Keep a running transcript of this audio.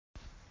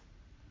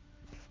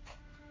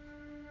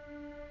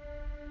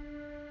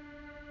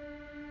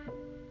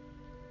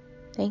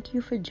Thank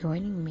you for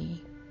joining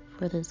me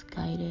for this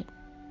guided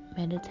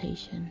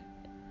meditation.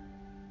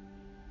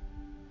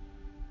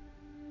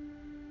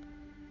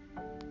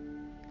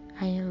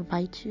 I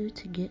invite you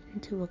to get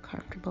into a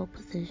comfortable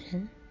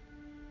position,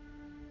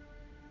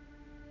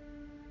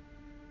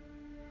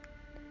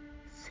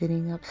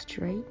 sitting up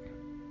straight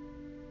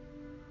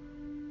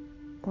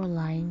or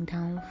lying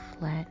down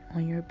flat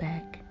on your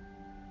back.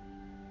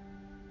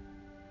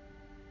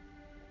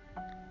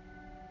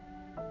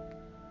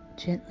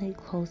 Gently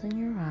closing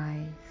your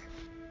eyes.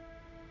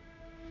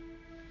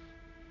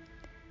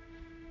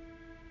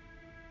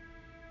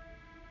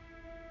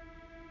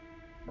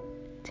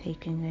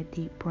 Taking a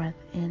deep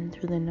breath in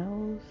through the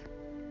nose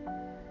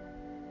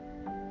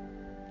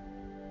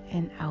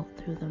and out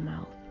through the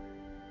mouth.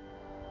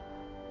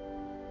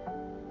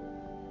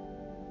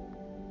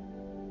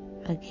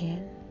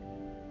 Again,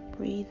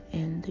 breathe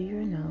in through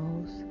your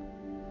nose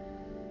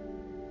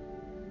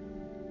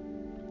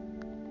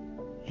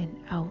and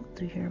out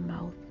through your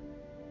mouth.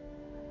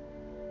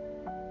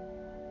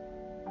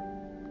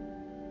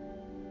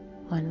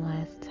 One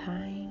last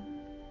time,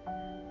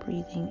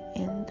 breathing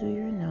in through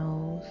your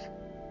nose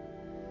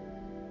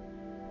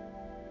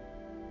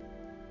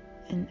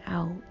and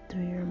out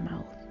through your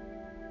mouth.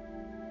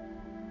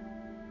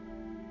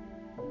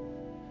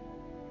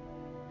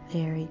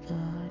 Very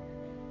good.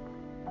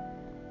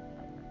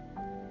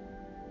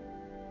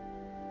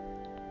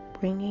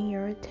 Bringing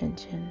your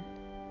attention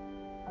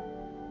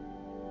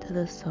to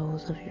the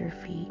soles of your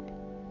feet.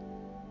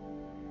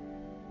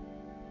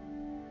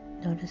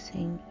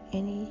 Noticing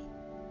any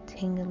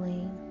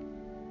tingling,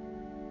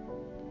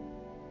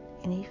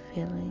 any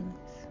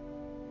feelings,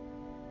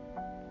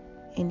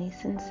 any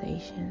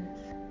sensations.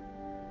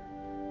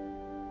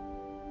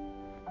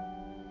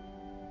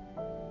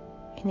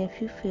 And if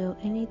you feel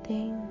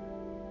anything,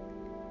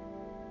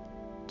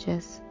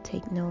 just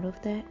take note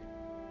of that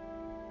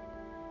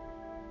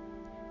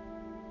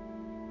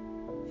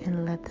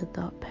and let the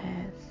thought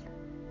pass.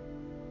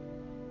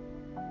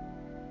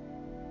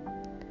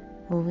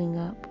 Moving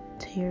up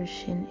to your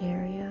shin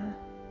area,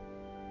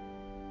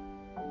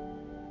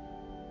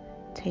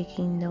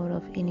 taking note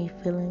of any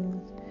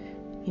feelings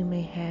you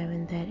may have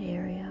in that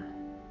area.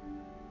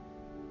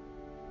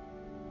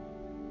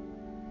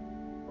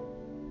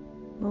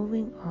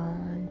 Moving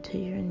on to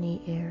your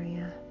knee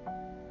area.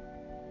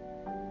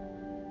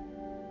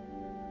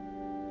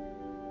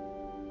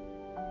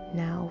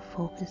 Now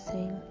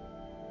focusing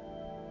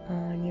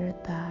on your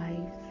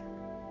thighs.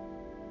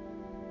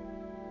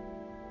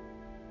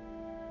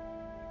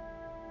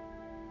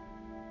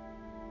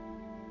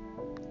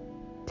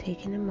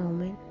 Taking a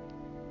moment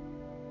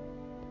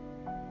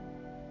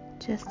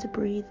just to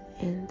breathe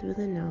in through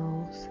the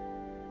nose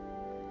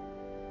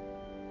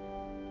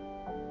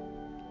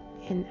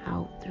and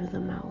out through the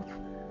mouth.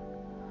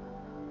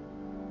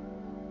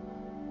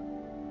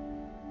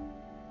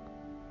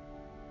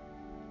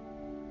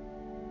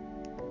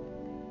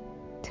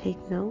 Take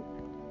note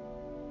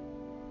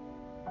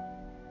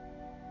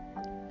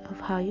of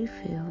how you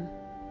feel.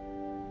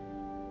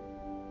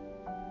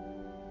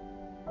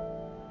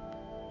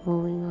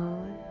 Moving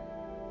on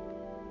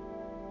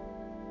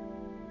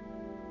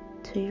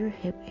to your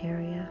hip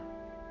area.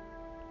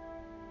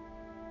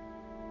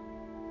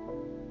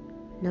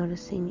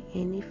 Noticing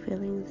any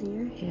feelings in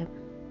your hip.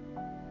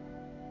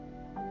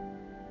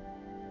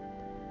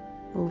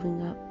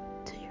 Moving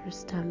up to your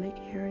stomach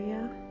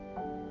area.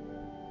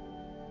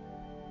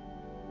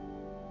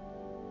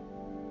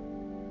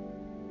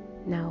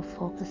 Now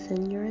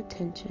focusing your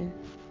attention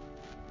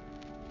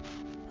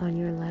on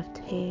your left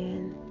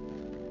hand.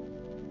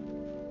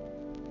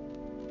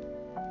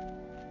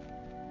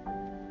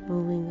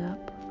 Moving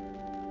up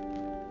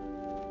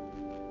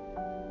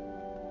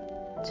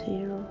to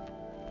your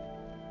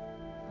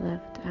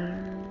left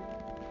arm.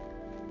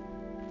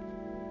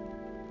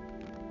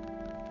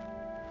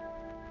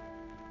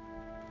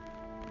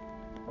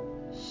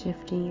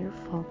 Shifting your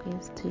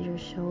focus to your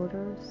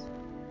shoulders.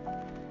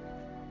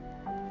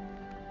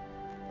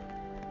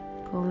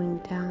 Going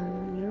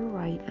down your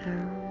right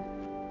arm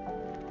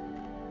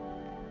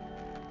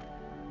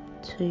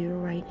to your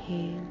right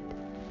hand.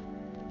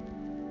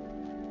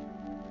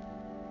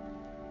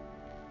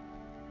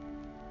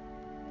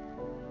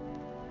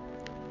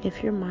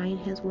 If your mind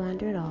has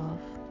wandered off,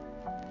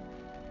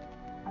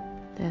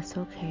 that's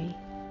okay.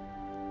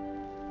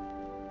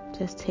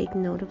 Just take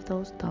note of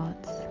those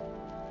thoughts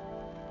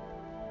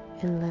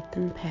and let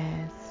them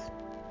pass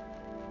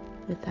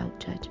without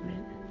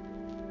judgment.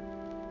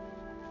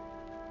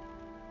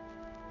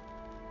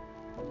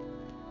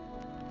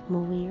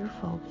 Moving your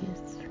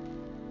focus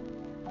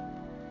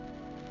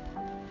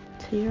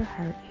to your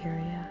heart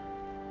area.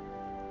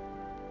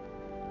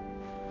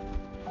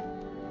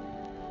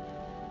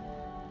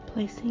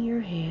 Placing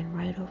your hand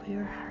right over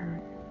your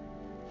heart.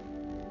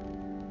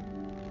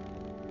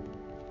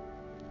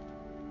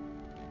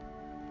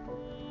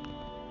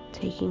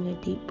 Taking a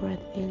deep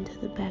breath into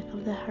the back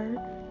of the heart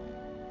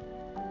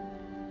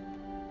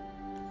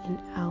and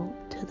out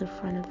to the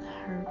front of the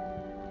heart.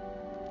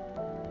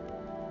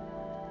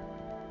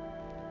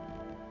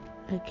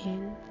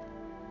 Again,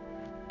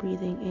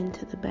 breathing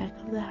into the back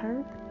of the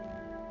heart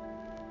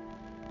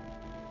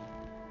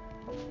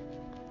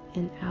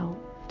and out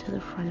to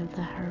the front of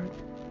the heart.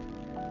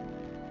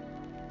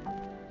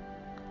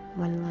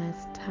 One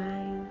last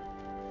time,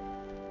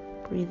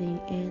 breathing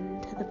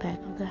into the back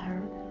of the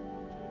heart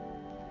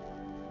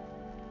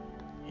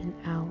and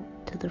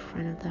out to the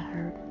front of the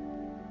heart.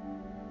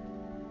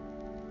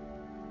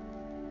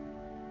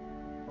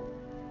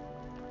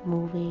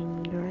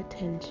 Moving your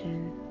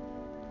attention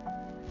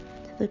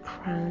to the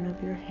crown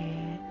of your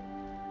head,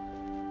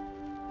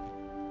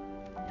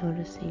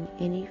 noticing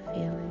any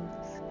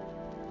feelings,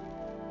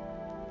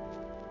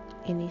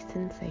 any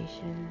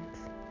sensations,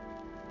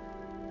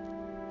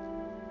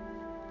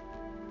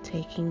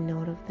 taking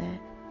note of that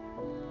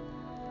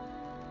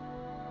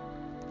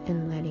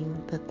and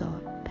letting the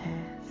thought pass.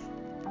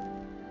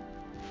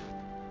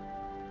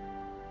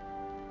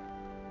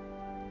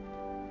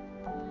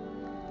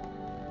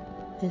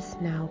 This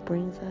now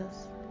brings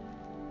us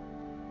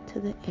to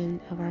the end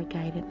of our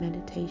guided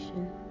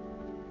meditation.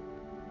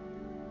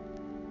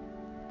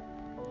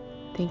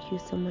 Thank you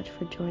so much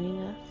for joining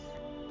us.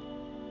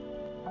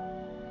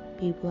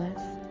 Be blessed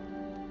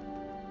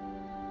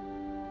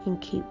and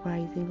keep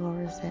rising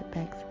over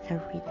setbacks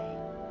every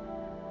day.